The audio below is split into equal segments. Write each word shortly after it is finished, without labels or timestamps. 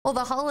Well,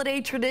 the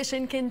holiday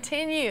tradition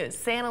continues.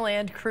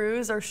 Santaland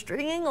crews are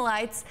stringing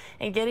lights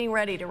and getting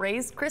ready to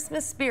raise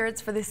Christmas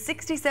spirits for the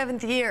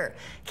 67th year.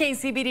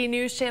 KCBD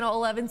News Channel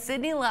 11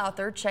 Sydney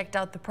Lowther checked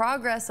out the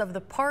progress of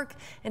the park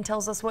and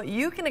tells us what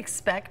you can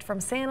expect from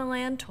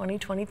Santaland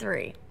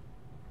 2023.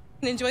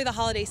 Enjoy the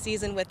holiday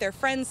season with their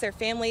friends, their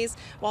families,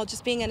 while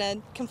just being in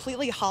a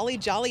completely holly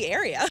jolly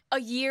area. A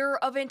year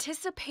of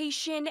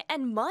anticipation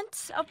and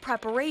months of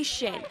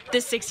preparation. The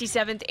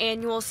 67th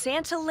annual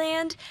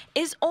Santaland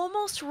is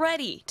almost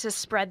ready to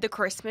spread the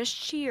Christmas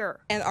cheer.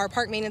 And our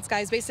park maintenance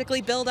guys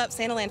basically build up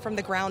Santaland from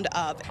the ground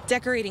up,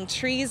 decorating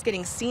trees,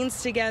 getting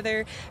scenes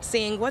together,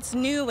 seeing what's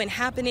new and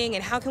happening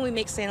and how can we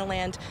make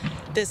Santaland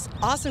this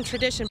awesome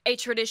tradition. A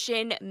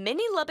tradition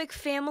many Lubbock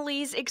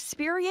families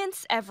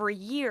experience every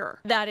year.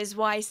 That is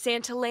why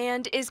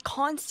Santaland is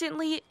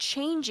constantly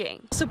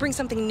changing. So bring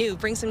something new,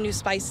 bring some new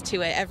spice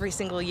to it every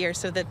single year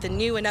so that the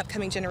new and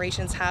upcoming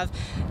generations have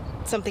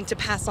something to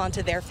pass on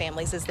to their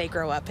families as they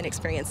grow up and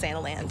experience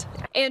Santaland.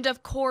 And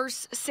of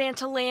course,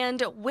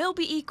 Santaland will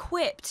be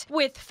equipped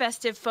with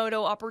festive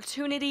photo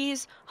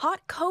opportunities,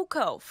 hot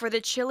cocoa for the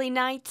chilly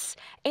nights,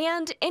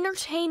 and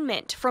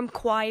entertainment from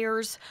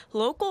choirs,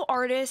 local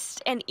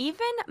artists, and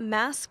even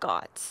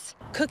mascots.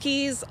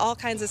 Cookies, all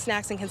kinds of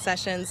snacks and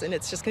concessions, and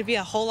it's just going to be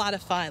a whole lot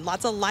of fun.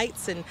 Lots of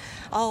lights and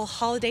all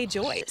holiday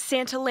joy.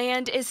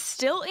 Santaland is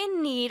still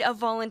in need of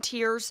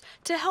volunteers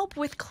to help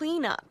with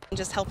cleanup.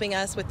 Just helping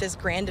us with this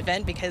grand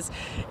event because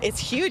it's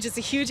huge. It's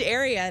a huge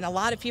area and a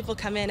lot of people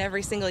come in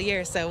every single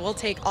year, so we'll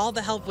take all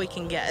the help we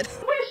can get.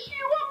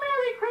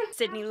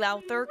 Sydney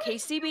Lowther,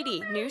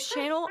 KCBD News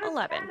Channel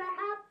 11.